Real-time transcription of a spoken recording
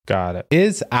Got it.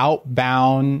 Is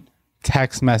outbound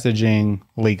text messaging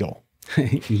legal?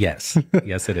 Yes.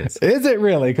 Yes, it is. Is it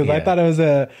really? Because I Yeah. thought it was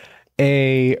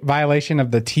a violation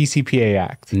of the TCPA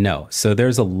Act. No. So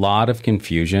there's a lot of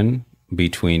confusion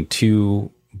between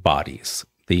two bodies,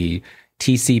 the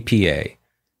TCPA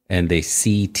and the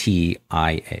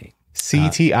CTIA.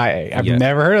 CTIA. I've yes.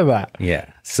 never heard of that. Yeah.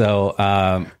 So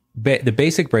the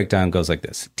basic breakdown goes like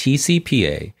this.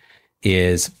 TCPA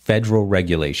is federal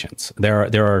regulations.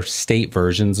 There are state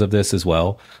versions of this as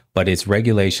well, but it's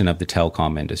regulation of the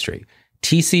telecom industry.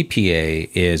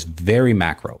 TCPA is very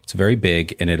macro. It's very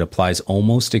big, and it applies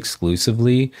almost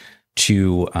exclusively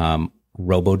to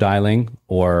robodialing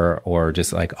or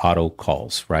just like auto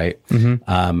calls, right?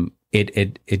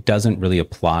 It doesn't really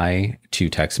apply to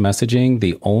text messaging.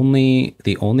 The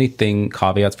only thing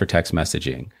caveats for text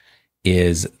messaging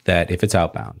is that if it's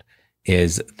outbound,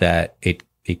 is that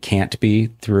it can't be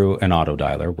through an auto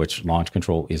dialer, which Launch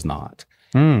Control is not.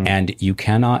 And you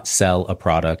cannot sell a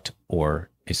product or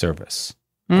a service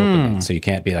openly. So you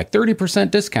can't be like 30%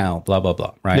 discount, blah, blah,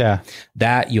 blah, right? Yeah.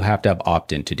 That you have to have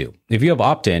opt-in to do. If you have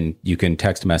opt-in, you can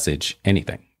text message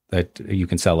anything. That you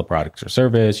can sell a product or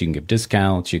service, you can give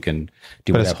discounts, you can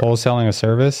do But whatever. is wholesaling a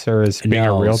service, or is being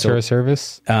a realtor a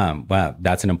service? Well,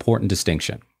 that's an important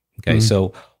distinction. Okay.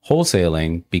 So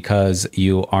wholesaling, because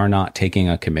you are not taking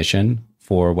a commission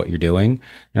for what you're doing,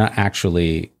 you're not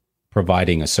actually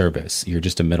providing a service. You're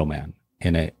just a middleman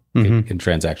in in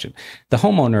transaction. The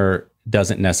homeowner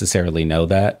doesn't necessarily know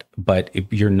that, but if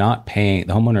you're not paying,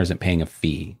 the homeowner isn't paying a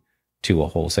fee to a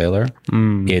wholesaler.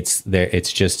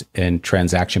 It's just a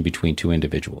transaction between two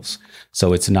individuals.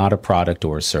 So it's not a product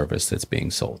or a service that's being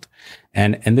sold.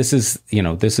 And this is,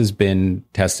 this has been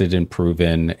tested and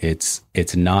proven. It's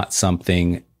not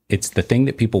something, it's the thing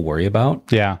that people worry about.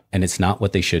 Yeah. And it's not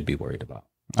what they should be worried about.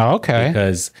 Oh, okay.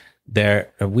 Because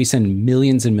we send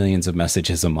millions and millions of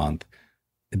messages a month.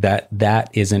 That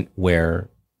isn't where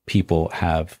people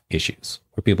have issues.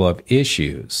 Where people have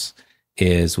issues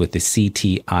is with the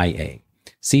CTIA.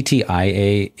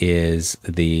 CTIA is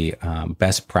the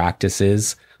best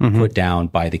practices put down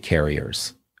by the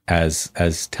carriers as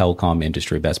telecom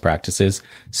industry best practices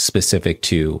specific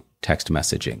to text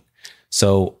messaging.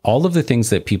 So all of the things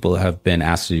that people have been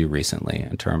asked to do recently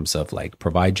in terms of like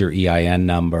provide your EIN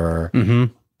number,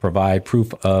 provide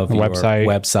proof of your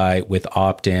website with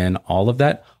opt-in, all of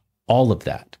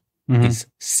that is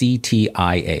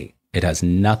CTIA. It has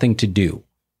nothing to do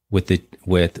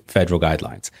with federal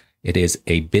guidelines. It is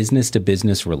a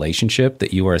business-to-business relationship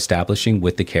that you are establishing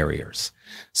with the carriers.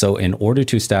 So in order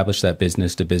to establish that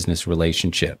business-to-business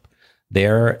relationship,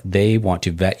 they want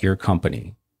to vet your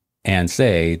company and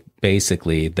say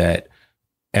basically that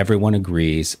everyone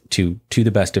agrees to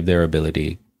the best of their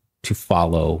ability to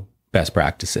follow best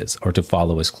practices or to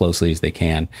follow as closely as they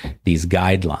can these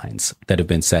guidelines that have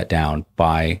been set down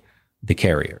by the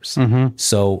carriers.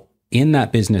 So in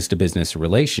that business to business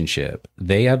relationship,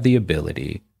 they have the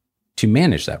ability to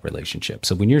manage that relationship.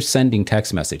 So when you're sending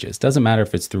text messages, doesn't matter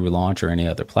if it's through Launch or any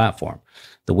other platform,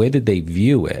 the way that they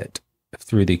view it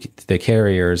through the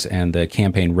carriers and the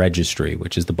campaign registry,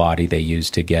 which is the body they use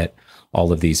to get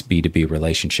all of these B2B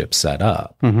relationships set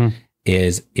up,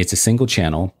 is it's a single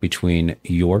channel between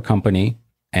your company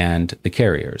and the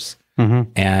carriers.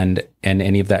 And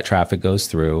any of that traffic goes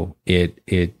through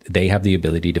they have the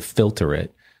ability to filter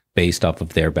it based off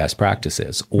of their best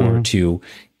practices or to,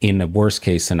 in the worst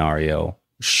case scenario,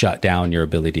 shut down your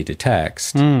ability to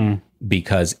text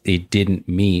because it didn't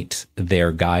meet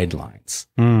their guidelines.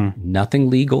 Nothing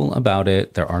legal about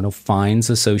it. There are no fines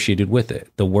associated with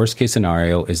it. The worst case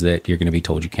scenario is that you're going to be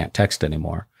told you can't text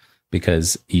anymore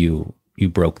because you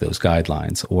broke those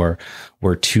guidelines or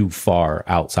were too far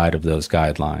outside of those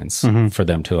guidelines for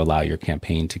them to allow your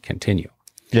campaign to continue.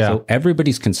 Yeah. So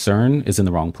everybody's concern is in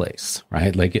the wrong place,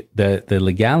 right? Like the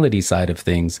legality side of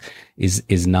things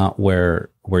is not where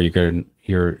you're going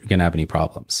to have any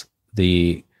problems.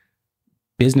 The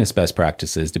business best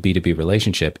practices, the B2B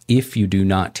relationship, if you do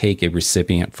not take a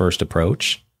recipient first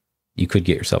approach, you could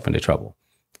get yourself into trouble.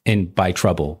 And by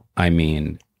trouble, I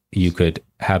mean you could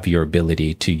have your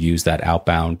ability to use that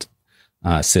outbound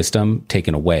system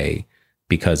taken away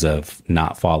because of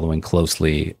not following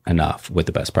closely enough with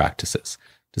the best practices.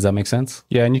 Does that make sense?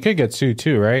 Yeah, and you could get sued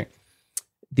too, right?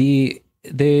 The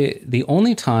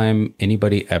only time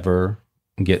anybody ever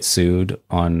gets sued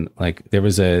on, like, there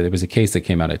was a case that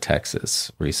came out of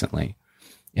Texas recently,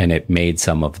 and it made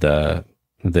some of the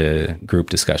group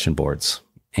discussion boards.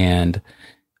 And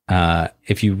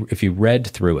if you read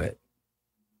through it,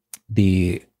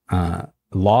 the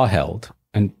law held,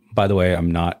 and by the way, I'm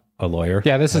not a lawyer.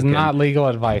 Yeah, this is not legal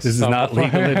advice. This is not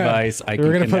legal advice. We're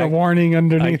going to put a warning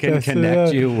underneath. I can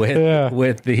connect you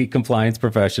with the compliance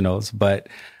professionals, but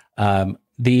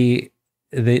the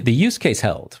use case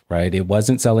held, right? It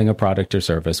wasn't selling a product or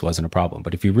service, wasn't a problem.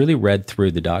 But if you really read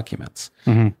through the documents,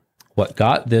 what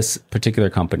got this particular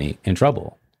company in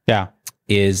trouble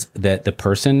is that the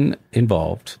person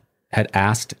involved had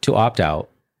asked to opt out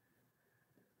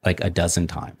like a dozen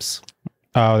times.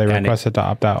 Oh, they requested to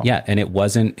opt out. Yeah, and it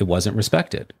wasn't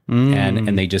respected.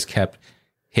 And they just kept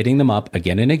hitting them up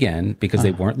again and again because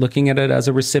they weren't looking at it as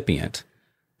a recipient.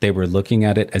 They were looking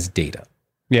at it as data.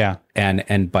 Yeah.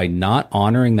 And by not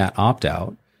honoring that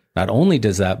opt-out, not only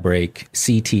does that break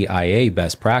CTIA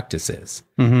best practices,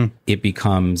 it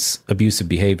becomes abusive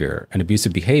behavior. And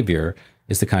abusive behavior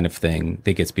is the kind of thing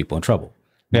that gets people in trouble.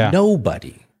 Yeah.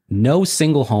 No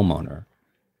single homeowner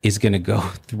is going to go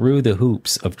through the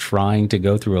hoops of trying to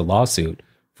go through a lawsuit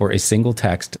for a single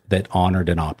text that honored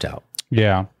an opt-out.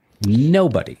 Yeah.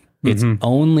 Nobody. It's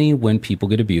only when people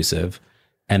get abusive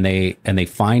and they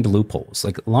find loopholes.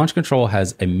 Like Launch Control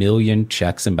has 1 million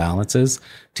checks and balances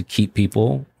to keep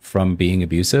people from being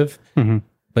abusive.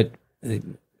 But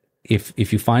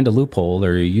if you find a loophole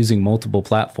or you're using multiple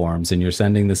platforms and you're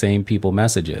sending the same people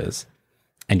messages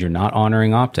and you're not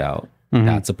honoring opt-out,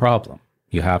 that's a problem.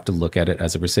 You have to look at it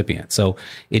as a recipient. So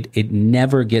it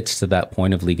never gets to that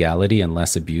point of legality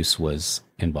unless abuse was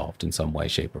involved in some way,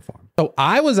 shape, or form. So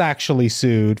I was actually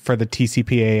sued for the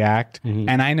TCPA Act,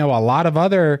 and I know a lot of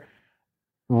other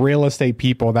real estate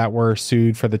people that were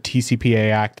sued for the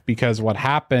TCPA Act because what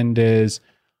happened is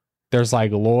there's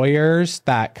like lawyers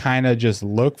that kind of just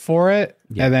look for it,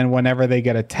 and then whenever they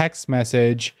get a text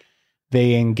message,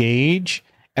 they engage,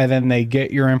 and then they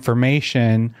get your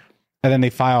information, and then they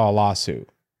file a lawsuit.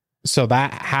 So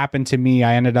that happened to me.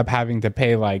 I ended up having to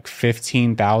pay like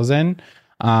 $15,000.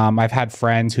 I've had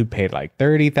friends who paid like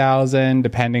 $30,000,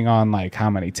 depending on like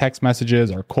how many text messages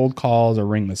or cold calls or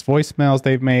ringless voicemails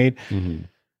they've made.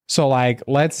 So like,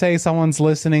 let's say someone's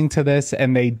listening to this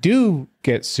and they do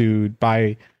get sued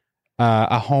by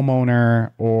a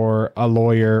homeowner or a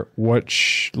lawyer,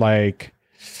 which like,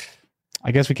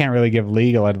 I guess we can't really give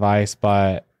legal advice,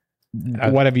 but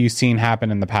what have you seen happen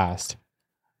in the past?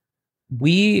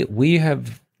 We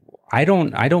have, I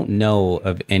don't know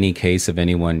of any case of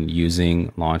anyone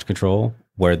using Launch Control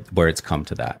where it's come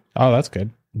to that. Oh, that's good.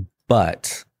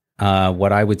 But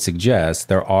what I would suggest,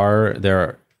 there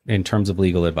are in terms of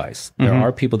legal advice, there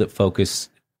are people that focus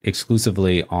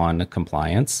exclusively on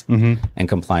compliance and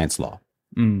compliance law.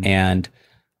 And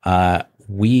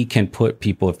we can put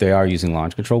people, if they are using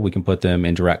Launch Control, we can put them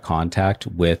in direct contact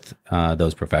with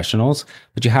those professionals,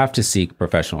 but you have to seek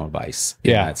professional advice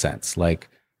in that sense. Like,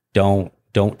 don't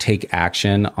take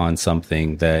action on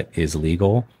something that is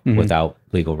legal without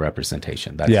legal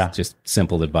representation. That's just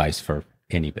simple advice for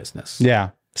any business. Yeah.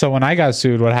 So when I got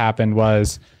sued, what happened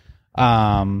was,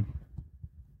 I don't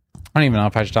even know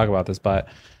if I should talk about this, but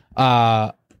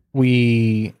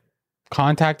we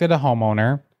contacted a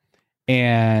homeowner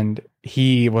and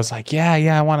he was like, yeah,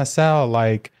 I want to sell.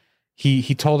 Like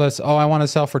he told us, oh, I want to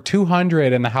sell for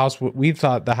 200. And the house, we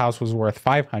thought the house was worth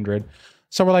 500.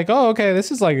 So we're like, oh, okay,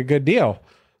 this is like a good deal.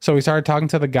 So we started talking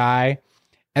to the guy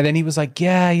and then he was like,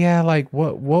 yeah. Like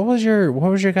what was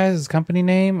your guys' company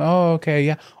name? Oh, okay.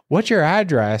 Yeah. What's your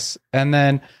address? And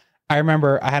then I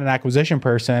remember I had an acquisition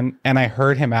person and I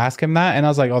heard him ask him that. And I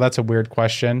was like, oh, that's a weird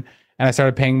question. And I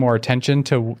started paying more attention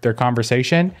to their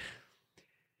conversation.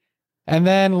 And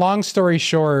then long story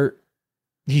short,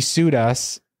 he sued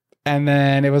us. And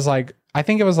then it was like, I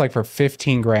think it was like for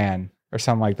 15 grand or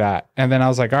something like that. And then I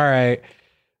was like, all right,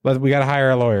 we got to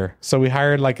hire a lawyer. So we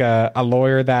hired like a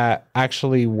lawyer that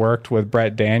actually worked with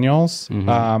Brett Daniels. I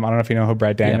don't know if you know who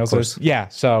Brett Daniels is. Yeah.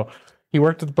 So he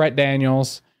worked with Brett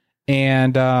Daniels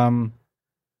and the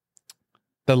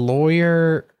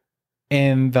lawyer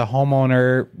and the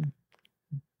homeowner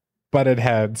butted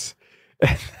heads.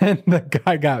 And then the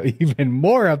guy got even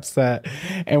more upset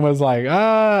and was like,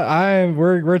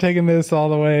 we're taking this all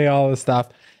the way, all this stuff.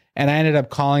 And I ended up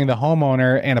calling the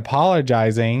homeowner and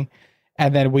apologizing.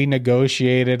 And then we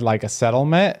negotiated like a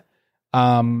settlement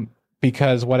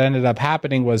because what ended up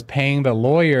happening was paying the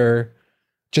lawyer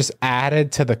just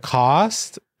added to the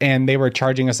cost. And they were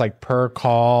charging us like per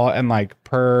call and like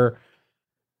per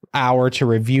hour to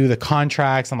review the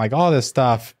contracts and like all this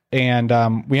stuff. And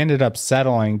we ended up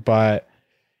settling, but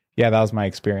yeah, that was my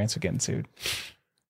experience with getting sued.